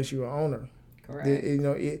it unless you're an owner. Correct.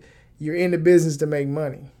 You're in the business to make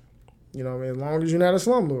money. As long as you're not a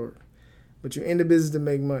slumlord. But you're in the business to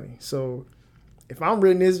make money. So if I'm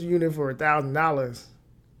renting this unit for $1,000,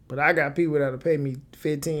 but I got people that'll pay me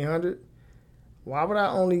 $1,500, why would I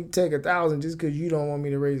only take $1,000 just because you don't want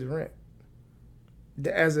me to raise the rent?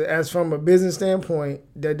 As from a business standpoint,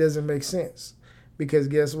 that doesn't make sense. Because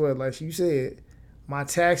guess what? Like you said, my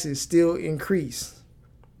taxes still increase,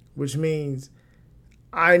 which means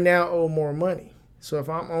I now owe more money. So if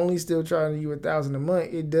I'm only still charging you $1,000 a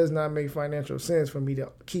month, it does not make financial sense for me to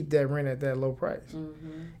keep that rent at that low price.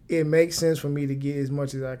 Mm-hmm. It makes sense for me to get as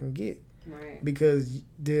much as I can get, right? Because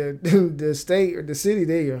the state or the city,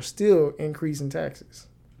 they are still increasing taxes.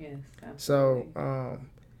 Yes, absolutely. So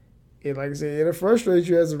like I said, it'll frustrate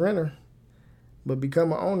you as a renter, but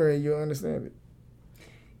become an owner and you'll understand it.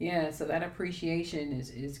 Yeah, so that appreciation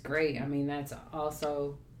is great. I mean, that's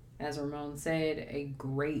also, as Ramon said, a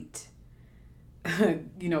great,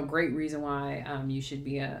 great reason why you should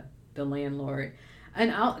be the landlord.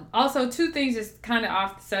 And also, two things just kind of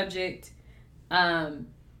off the subject.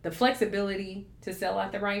 The flexibility to sell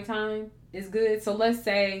at the right time is good. So let's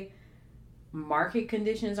say market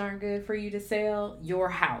conditions aren't good for you to sell your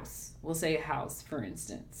house. We'll say a house, for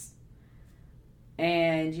instance.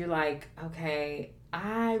 And you're like, okay,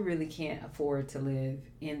 I really can't afford to live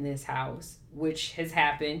in this house, which has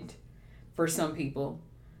happened for some people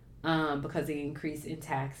because of the increase in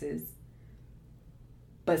taxes.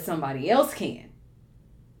 But somebody else can.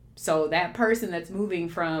 So that person that's moving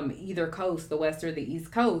from either coast, the west or the east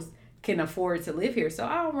coast, can afford to live here. So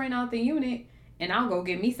I'll rent out the unit and I'll go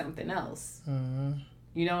get me something else. Mm-hmm.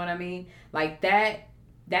 You know what I mean? Like that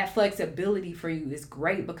flexibility for you is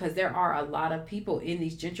great because there are a lot of people in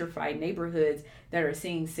these gentrified neighborhoods that are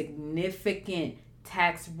seeing significant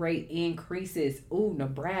tax rate increases. Ooh,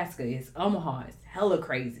 Nebraska Omaha is hella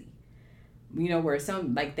crazy. Where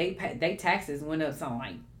some they taxes went up something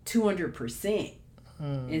like 200%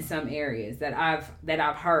 in some areas that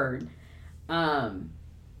I've heard. And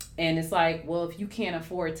it's like, well, if you can't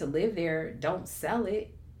afford to live there, don't sell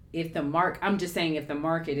it. I'm just saying if the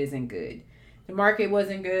market isn't good. The market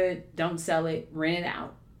wasn't good, don't sell it, rent it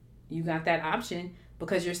out. You got that option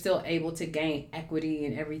because you're still able to gain equity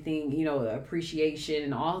and everything, appreciation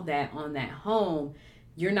and all that on that home.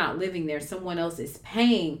 You're not living there. Someone else is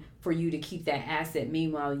paying for you to keep that asset.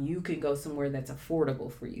 Meanwhile, you can go somewhere that's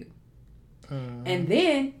affordable for you. And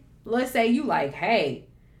then let's say you like, hey,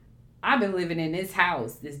 I've been living in this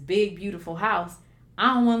house, this big, beautiful house.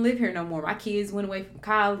 I don't want to live here no more. My kids went away from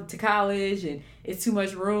college and it's too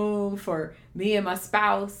much room for me and my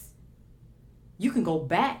spouse. You can go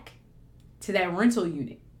back to that rental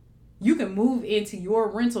unit. You can move into your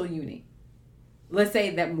rental unit. Let's say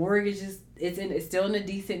that mortgage it's still in a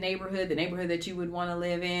decent neighborhood, the neighborhood that you would want to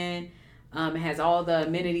live in. It has all the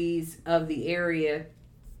amenities of the area.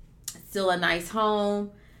 It's still a nice home.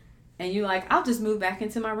 And you're like, I'll just move back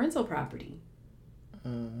into my rental property.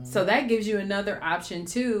 Mm-hmm. So that gives you another option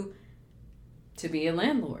too to be a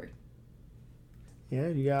landlord. Yeah,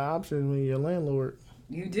 you got options when you're a landlord.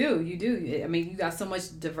 You do. I mean, you got so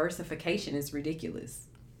much diversification. It's ridiculous.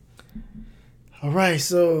 All right,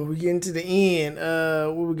 so we get into the end.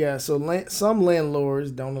 What we got? So some landlords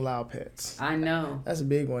don't allow pets. I know. That's a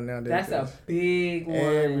big one nowadays. That's a big one.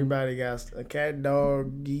 Everybody got a cat,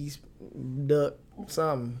 dog, geese, duck,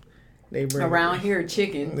 something. They bring around here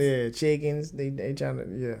chickens. Yeah, chickens. They trying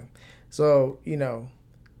to, yeah. So,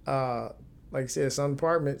 like I said, some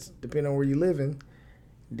apartments, depending on where you living,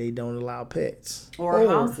 they don't allow pets. Or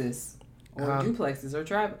houses. Or duplexes or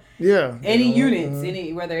trap. Yeah. Any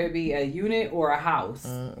units, whether it be a unit or a house.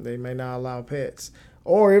 They may not allow pets.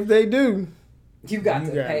 Or if they do, You got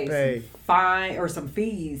to pay some fine or some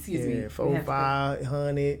fees. Excuse me. Yeah,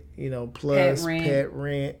 $400-500. Plus pet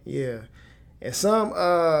rent. Yeah, and some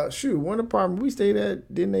one apartment we stayed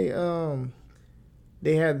at, didn't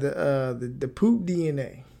they had the poop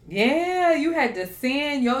DNA. Yeah, you had to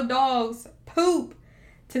send your dog's poop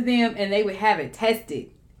to them, and they would have it tested.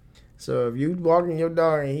 So if you walking your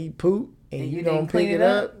dog and he poop and you don't pick it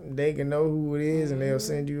up, they can know who it is, and they'll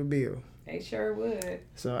send you a bill. They sure would.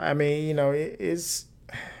 So I mean, it's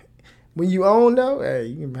when you own though, hey,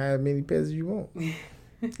 you can have as many pets as you want,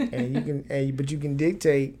 and you can, but you can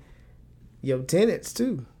dictate your tenants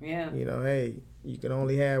too. Yeah. Hey, you can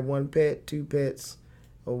only have 1 pet, 2 pets,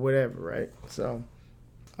 or whatever, right? So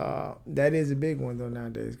that is a big one though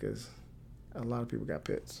nowadays because a lot of people got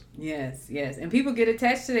pets. Yes, and people get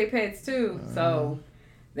attached to their pets too. So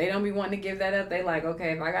they don't be wanting to give that up. They like,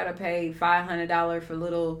 okay, if I gotta pay $500 for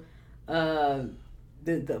little. My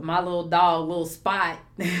little dog, little Spot,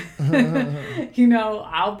 I'll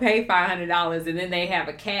pay $500, and then they have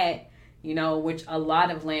a cat, which a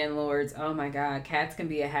lot of landlords, oh my God, cats can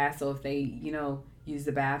be a hassle if they, use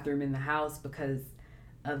the bathroom in the house because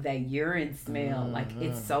of that urine smell. Like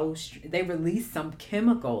it's so, they release some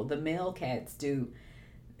chemical, the male cats do,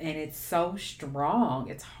 and it's so strong.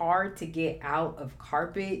 It's hard to get out of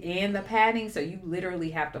carpet and the padding, so you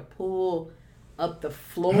literally have to pull up the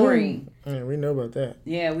flooring. Yeah, we know about that.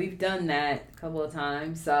 Yeah, we've done that a couple of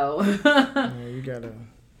times. So you gotta,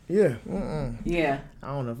 yeah. Yeah. I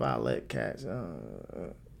don't know if I let cats.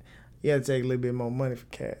 You have to take a little bit more money for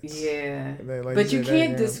cats. Yeah, but you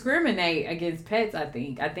can't discriminate against pets. I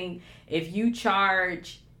think if you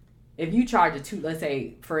charge let's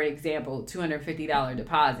say for example $250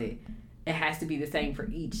 deposit, it has to be the same for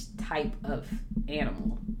each type of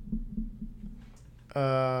animal.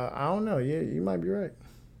 I don't know. Yeah, you might be right.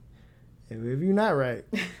 If you're not right,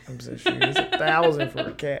 I'm saying it's $1,000 for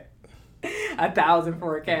a cat. $1,000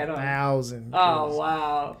 for a cat. $1,000. Oh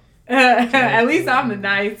wow! At least I'm the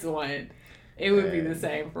nice one. It would be the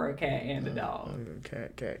same for a cat and a dog.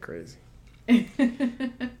 Cat, crazy.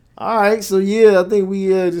 All right, so yeah, I think we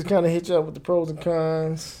just kind of hit you up with the pros and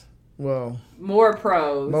cons. Well, more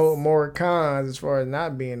pros, more cons as far as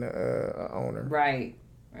not being a owner. Right.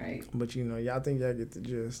 But y'all think y'all get the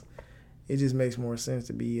gist. It just makes more sense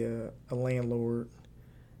to be a landlord,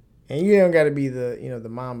 and you don't got to be the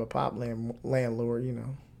mom and pop landlord.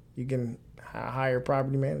 You can hire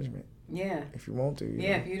property management. Yeah. If you want to.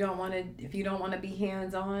 Yeah. If you don't want to be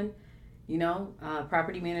hands on,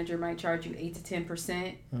 property manager might charge you 8 to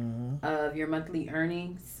 10% of your monthly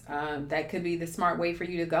earnings. That could be the smart way for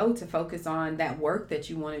you to go to focus on that work that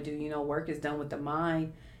you want to do. Work is done with the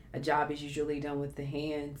mind. A job is usually done with the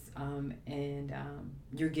hands, and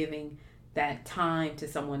you're giving that time to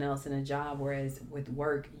someone else in a job, whereas with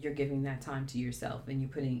work, you're giving that time to yourself and you're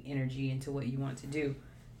putting energy into what you want to do.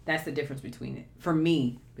 That's the difference between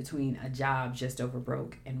a job just over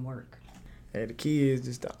broke and work. Hey, the key is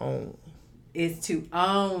just to own. Is to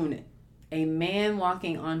own. A man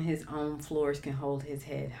walking on his own floors can hold his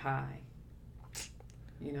head high.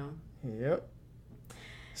 Yep.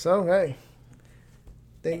 So, hey.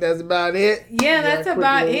 Think that's about it. Yeah, that's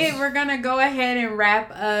about it. We're going to go ahead and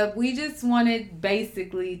wrap up. We just wanted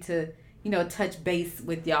basically to, touch base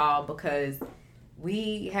with y'all because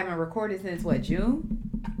we haven't recorded since June?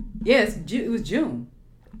 Yes, it was June.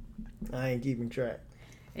 I ain't keeping track.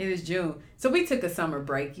 It was June. So we took a summer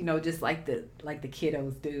break, just like the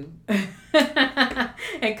kiddos do.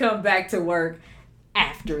 And come back to work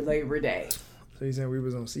after Labor Day. So you saying we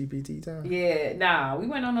was on CPT time? Yeah, nah, we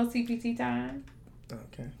went on no CPT time.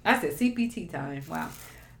 Okay. I said CPT time. Wow.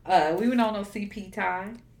 We went on no CP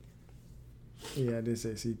time. Yeah, I did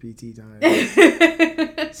say CPT time.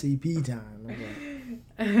 CP time.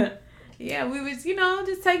 Okay. Yeah, we was,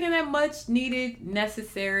 just taking that much needed,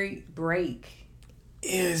 necessary break.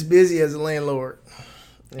 Yeah, it's busy as a landlord.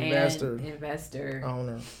 Investor.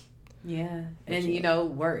 Owner. Yeah.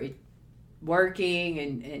 And, working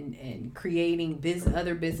and creating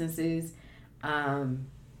other businesses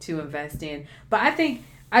to invest in. But I think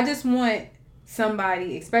I just want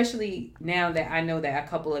somebody, especially now that I know that a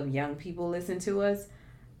couple of young people listen to us,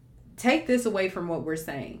 take this away from what we're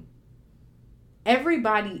saying.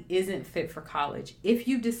 Everybody isn't fit for college. If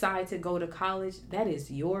you decide to go to college, that is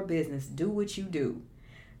your business. Do what you do.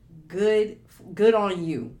 Good on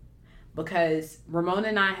you. Because Ramona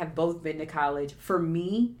and I have both been to college. For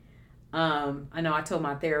me, I know I told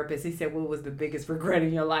my therapist, he said, what was the biggest regret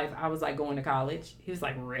in your life? I was like, going to college. He was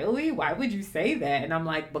like, really? Why would you say that? And I'm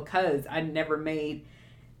like, because I never made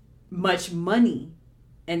much money.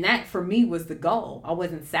 And that for me was the goal. I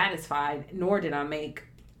wasn't satisfied, nor did I make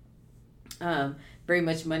very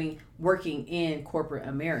much money working in corporate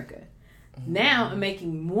America. Now I'm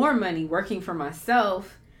making more money working for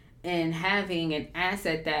myself and having an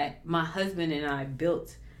asset that my husband and I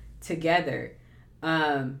built together.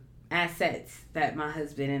 Assets that my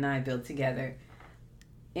husband and I built together.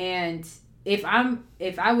 And if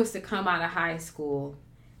I was to come out of high school,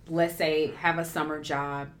 let's say have a summer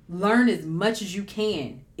job, learn as much as you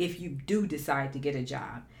can if you do decide to get a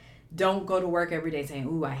job. Don't go to work every day saying,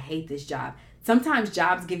 "Ooh, I hate this job." Sometimes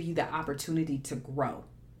jobs give you the opportunity to grow.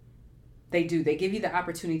 They do. They give you the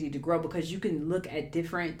opportunity to grow because you can look at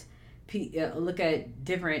different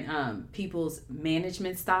people's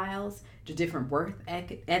management styles, the different work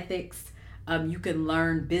ethics. You can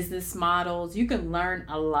learn business models. You can learn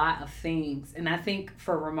a lot of things. And I think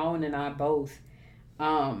for Ramon and I both,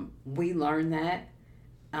 we learned that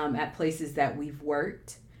at places that we've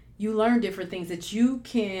worked. You learn different things that you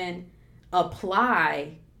can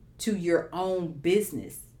apply to your own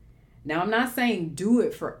business. Now, I'm not saying do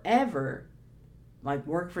it forever, like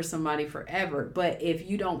work for somebody forever. But if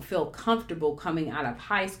you don't feel comfortable coming out of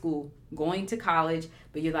high school, going to college,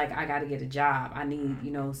 but you're like, I got to get a job. I need,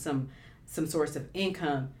 some source of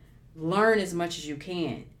income. Learn as much as you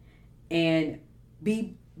can and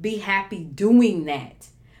be happy doing that,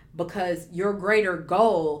 because your greater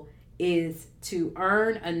goal is to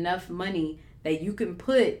earn enough money that you can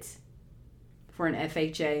put for an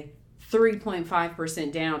FHA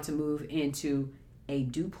 3.5% down to move into a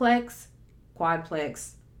duplex,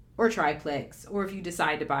 quadplex, or triplex, or if you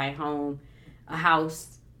decide to buy a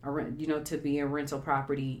house, to be a rental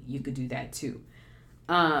property, you could do that too.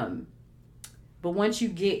 But once you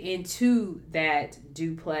get into that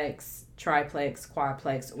duplex, triplex,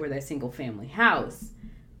 quadplex, or that single family house,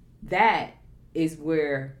 that is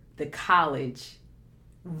where the college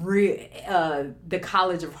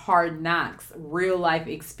of hard knocks, real life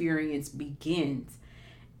experience begins.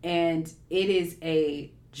 And it is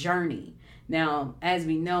a journey. Now, as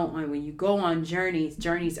we know, when you go on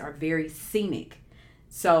journeys are very scenic.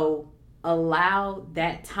 So allow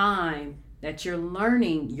that time that you're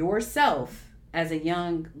learning yourself as a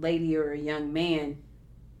young lady or a young man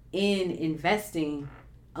in investing,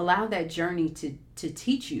 allow that journey to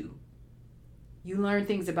teach you. You learn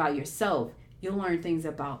things about yourself. You'll learn things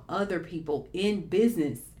about other people in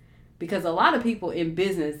business. Because a lot of people in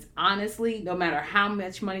business, honestly, no matter how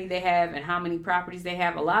much money they have and how many properties they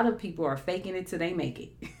have, a lot of people are faking it till they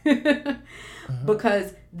make it.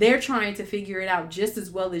 Because they're trying to figure it out just as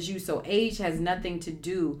well as you. So age has nothing to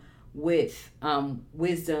do with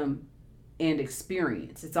wisdom and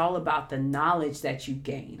experience. It's all about the knowledge that you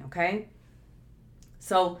gain, okay?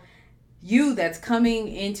 So you that's coming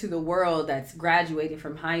into the world, that's graduating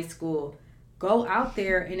from high school, go out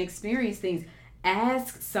there and experience things.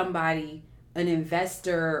 Ask somebody, an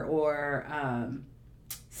investor or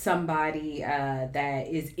somebody that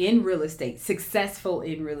is in real estate, successful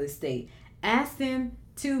in real estate. Ask them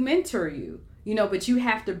to mentor you, but you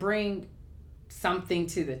have to bring something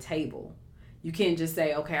to the table. You can't just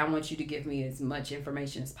say, okay, I want you to give me as much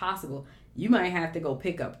information as possible. You might have to go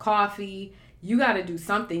pick up coffee. You got to do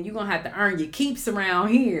something. You're going to have to earn your keeps around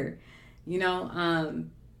here,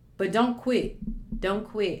 but don't quit. Don't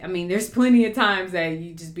quit. I mean, there's plenty of times that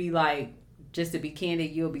you just be like, just to be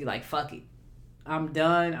candid, you'll be like, fuck it. I'm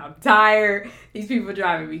done. I'm tired. These people are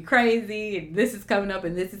driving me crazy. And this is coming up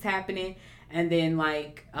and this is happening. And then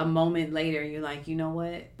like a moment later, you're like, you know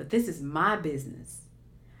what? But this is my business.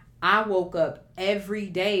 I woke up every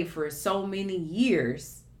day for so many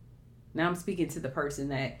years. Now I'm speaking to the person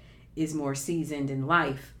that is more seasoned in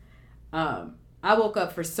life. I woke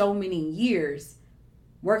up for so many years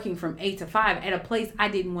working from 8 to 5 at a place I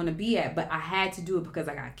didn't want to be at, but I had to do it because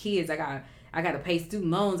I got kids. I got to pay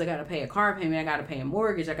student loans. I got to pay a car payment. I got to pay a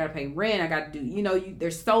mortgage. I got to pay rent. I got to do,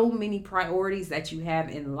 there's so many priorities that you have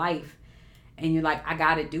in life. And you're like, I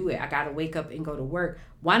got to do it. I got to wake up and go to work.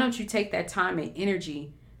 Why don't you take that time and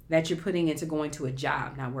energy that you're putting into going to a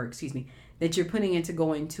job, that you're putting into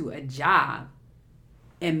going to a job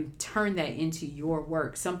and turn that into your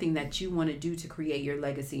work, something that you want to do to create your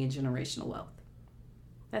legacy and generational wealth.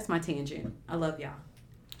 That's my tangent. I love y'all.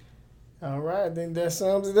 All right. I think that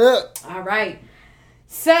sums it up. All right.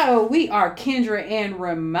 So we are Kendra and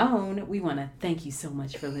Ramon. We want to thank you so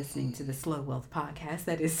much for listening to the Slow Wealth Podcast.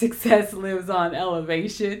 That is Success Lives on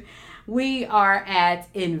Elevation. We are at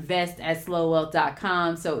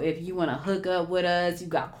invest@slowwealth.com. So if you want to hook up with us, you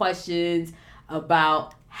got questions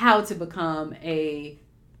about how to become an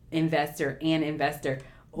investor,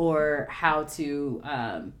 or how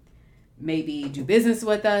to maybe do business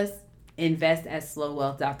with us, invest at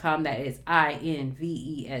slowwealth.com. That is invest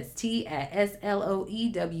at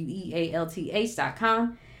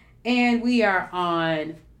sloewealth.com. And we are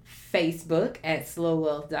on Facebook at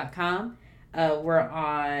slowwealth.com. We're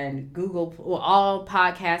on Google, all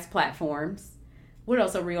podcast platforms. What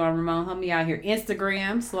else are we on, Ramon? Help me out here.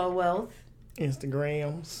 Instagram, Slow Wealth.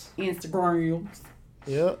 Instagrams.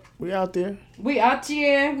 Yep, we out there. We out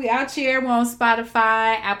here. We're on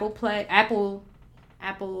Spotify, Apple,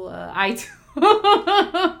 iTunes.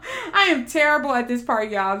 I am terrible at this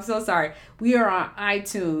part, y'all. I'm so sorry. We are on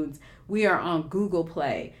iTunes. We are on Google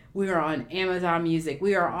Play. We are on Amazon Music.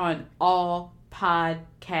 We are on all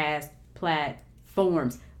podcast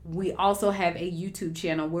platforms. We also have a YouTube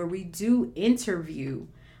channel where we do interview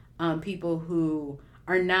people who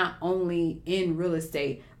are not only in real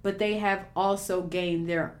estate, but they have also gained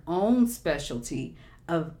their own specialty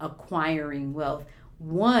of acquiring wealth.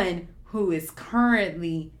 One who is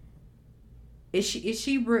currently, is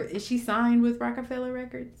she signed with Rockefeller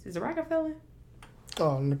Records? Is it Rockefeller?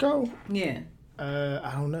 Oh, Nicole. Yeah.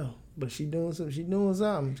 I don't know, but she doing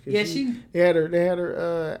something. Yeah, they had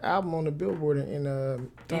her album on the Billboard in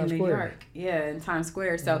Times New Square. York. Yeah, in Times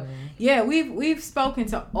Square. So yeah, we've spoken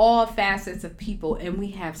to all facets of people, and we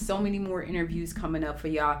have so many more interviews coming up for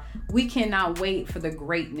y'all. We cannot wait for the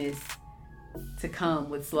greatness to come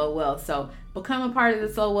with Slow Wealth. So become a part of the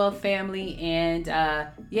Slow Wealth family, and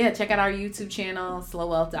check out our YouTube channel,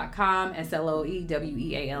 slowwealth.com,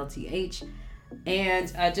 SLOEWEALTH.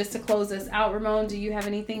 And just to close us out, Ramon, do you have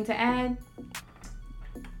anything to add?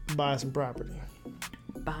 Buy some property.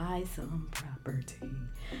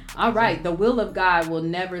 All right. The will of God will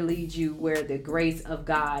never lead you where the grace of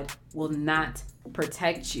God will not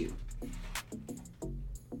protect you.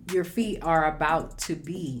 Your feet are about to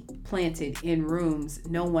be planted in rooms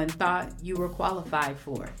no one thought you were qualified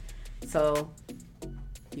for. So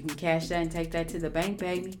you can cash that and take that to the bank,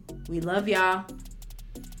 baby. We love y'all.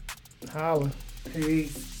 Holla.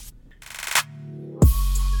 Peace.